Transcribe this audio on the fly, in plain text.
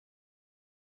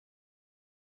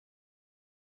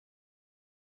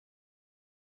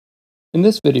In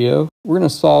this video, we're going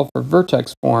to solve for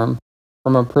vertex form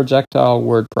from a projectile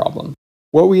word problem.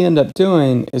 What we end up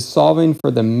doing is solving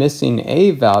for the missing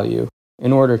a value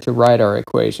in order to write our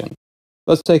equation.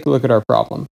 Let's take a look at our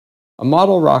problem. A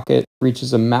model rocket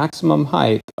reaches a maximum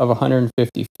height of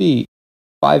 150 feet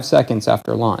 5 seconds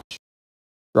after launch.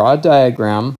 Draw a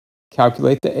diagram,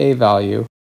 calculate the a value,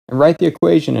 and write the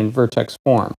equation in vertex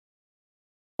form.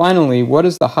 Finally, what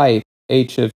is the height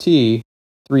h of t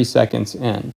 3 seconds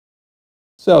in?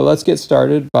 So let's get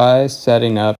started by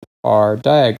setting up our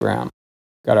diagram.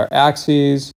 Got our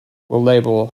axes, we'll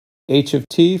label h of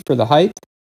t for the height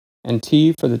and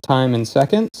t for the time in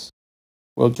seconds.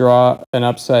 We'll draw an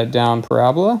upside down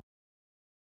parabola.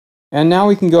 And now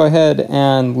we can go ahead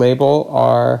and label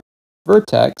our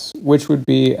vertex, which would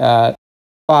be at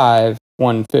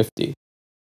 150.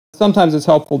 Sometimes it's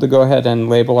helpful to go ahead and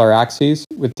label our axes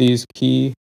with these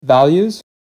key values.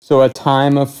 So a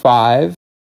time of 5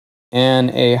 and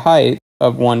a height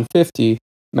of 150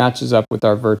 matches up with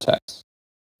our vertex.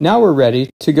 Now we're ready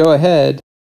to go ahead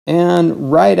and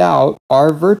write out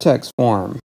our vertex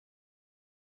form.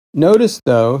 Notice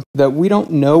though that we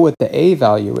don't know what the a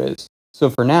value is, so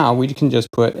for now we can just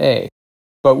put a,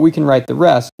 but we can write the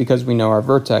rest because we know our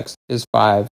vertex is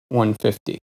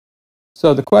 150.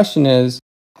 So the question is,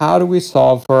 how do we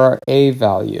solve for our a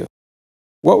value?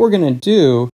 What we're going to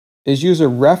do is use a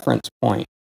reference point.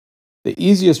 The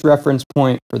easiest reference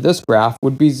point for this graph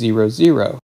would be 0,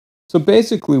 0. So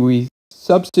basically we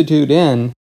substitute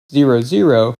in 0,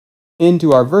 0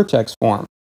 into our vertex form.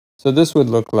 So this would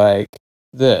look like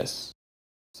this.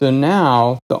 So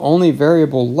now the only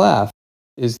variable left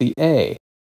is the a.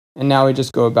 And now we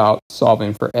just go about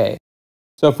solving for a.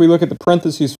 So if we look at the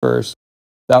parentheses first,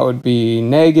 that would be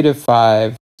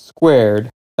 -5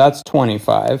 squared. That's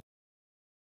 25.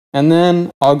 And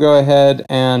then I'll go ahead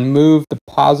and move the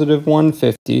positive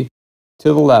 150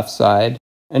 to the left side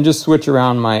and just switch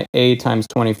around my a times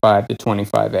 25 to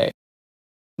 25a.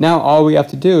 Now all we have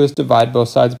to do is divide both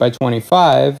sides by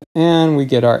 25 and we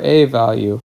get our a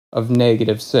value of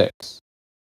 -6.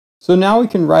 So now we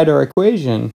can write our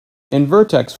equation in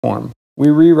vertex form. We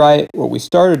rewrite what we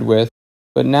started with,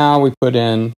 but now we put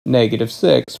in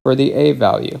 -6 for the a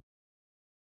value.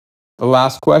 The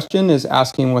last question is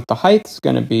asking what the height is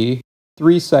going to be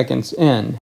 3 seconds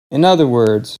in. In other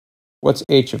words, what's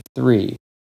h of 3?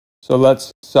 So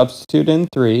let's substitute in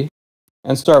 3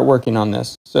 and start working on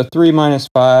this. So 3 minus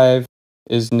 5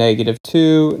 is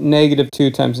 -2. -2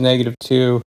 times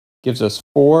 -2 gives us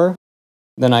 4.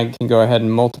 Then I can go ahead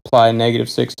and multiply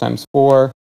 -6 times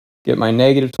 4, get my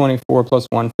 -24 plus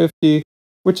 150,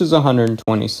 which is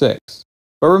 126.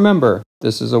 But remember,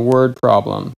 this is a word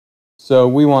problem. So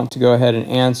we want to go ahead and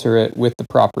answer it with the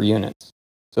proper units.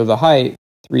 So the height,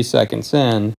 3 seconds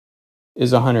in,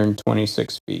 is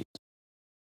 126 feet.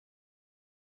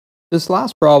 This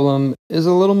last problem is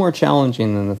a little more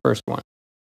challenging than the first one.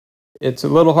 It's a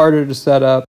little harder to set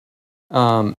up,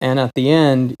 and at the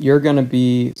end, you're going to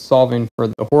be solving for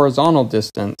the horizontal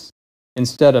distance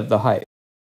instead of the height.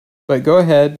 But go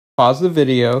ahead, pause the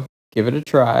video, give it a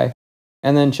try,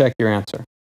 and then check your answer.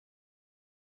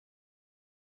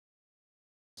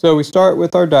 So we start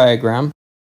with our diagram.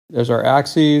 There's our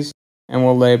axes, and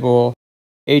we'll label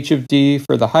h of d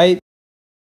for the height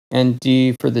and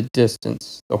d for the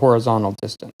distance, the horizontal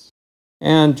distance.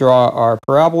 And draw our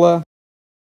parabola.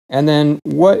 And then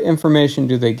what information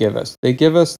do they give us? They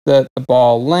give us that the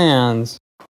ball lands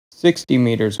 60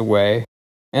 meters away,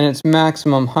 and its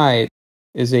maximum height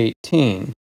is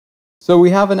 18. So we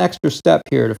have an extra step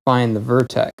here to find the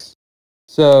vertex.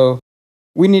 So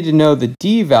we need to know the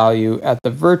d value at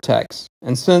the vertex,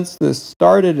 and since this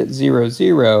started at 0,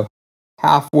 0,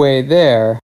 halfway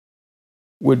there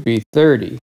would be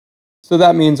 30. So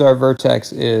that means our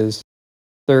vertex is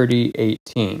 30,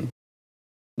 18.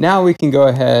 Now we can go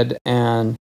ahead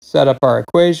and set up our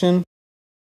equation,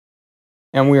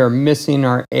 and we are missing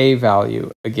our a value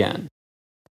again.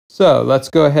 So let's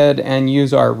go ahead and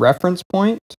use our reference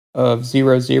point of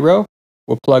 0, 0.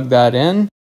 We'll plug that in.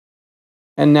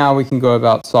 And now we can go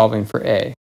about solving for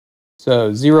a.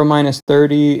 So 0 minus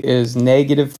 30 is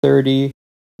 -30.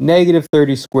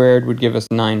 -30 squared would give us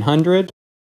 900.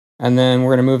 And then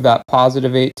we're going to move that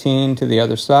positive 18 to the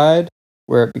other side,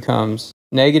 where it becomes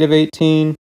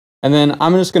 -18. And then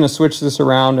I'm just going to switch this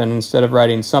around, and instead of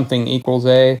writing something equals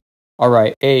a, I'll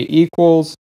write a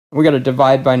equals. We got to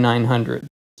divide by 900.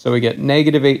 So we get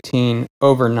 -18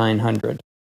 over 900.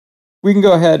 We can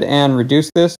go ahead and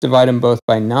reduce this, divide them both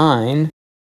by 9,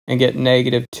 and get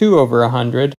 -2 over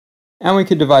 100, and we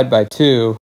could divide by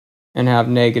 2 and have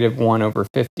 -1 over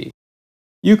 50.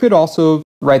 You could also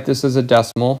write this as a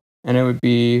decimal, and it would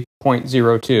be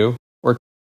 0.02 or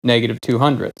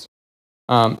 -200.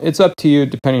 It's up to you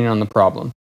depending on the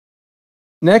problem.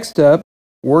 Next up,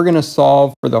 we're going to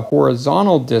solve for the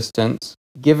horizontal distance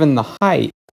given the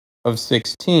height of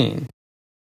 16.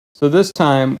 So this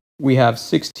time we have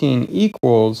 16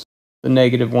 equals the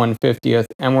 -1/50th,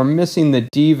 and we're missing the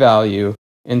d value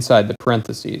inside the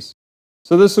parentheses.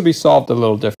 So this will be solved a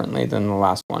little differently than the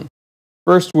last one.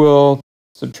 First, we'll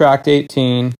subtract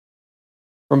 18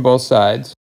 from both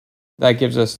sides. That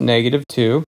gives us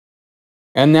 -2.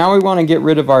 And now we want to get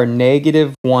rid of our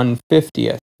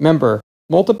 -1/50th. Remember,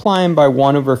 multiplying by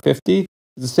 1/50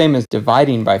 is the same as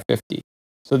dividing by 50.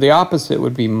 So the opposite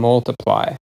would be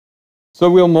multiply. So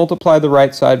we'll multiply the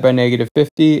right side by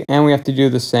 -50, and we have to do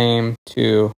the same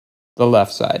to the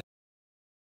left side.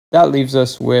 That leaves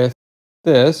us with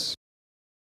this.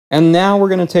 And now we're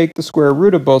going to take the square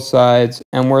root of both sides,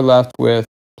 and we're left with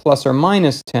plus or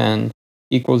minus 10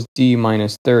 equals d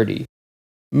minus 30.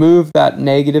 Move that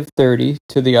 -30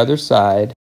 to the other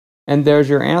side, and there's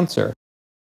your answer.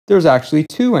 There's actually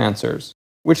two answers,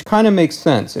 which kind of makes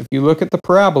sense. If you look at the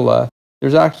parabola,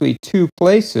 there's actually two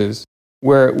places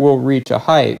where it will reach a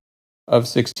height of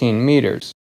 16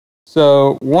 meters.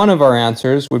 So one of our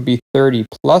answers would be 30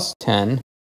 plus 10.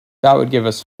 That would give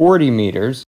us 40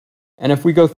 meters. And if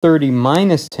we go 30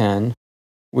 minus 10,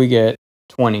 we get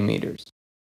 20 meters.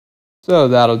 So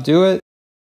that'll do it.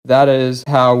 That is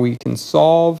how we can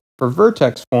solve for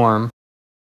vertex form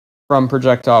from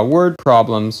projectile word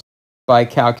problems by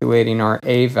calculating our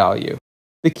A value.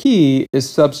 The key is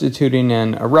substituting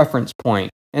in a reference point,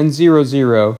 and 0,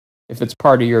 0, if it's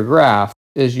part of your graph,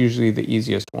 is usually the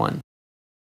easiest one.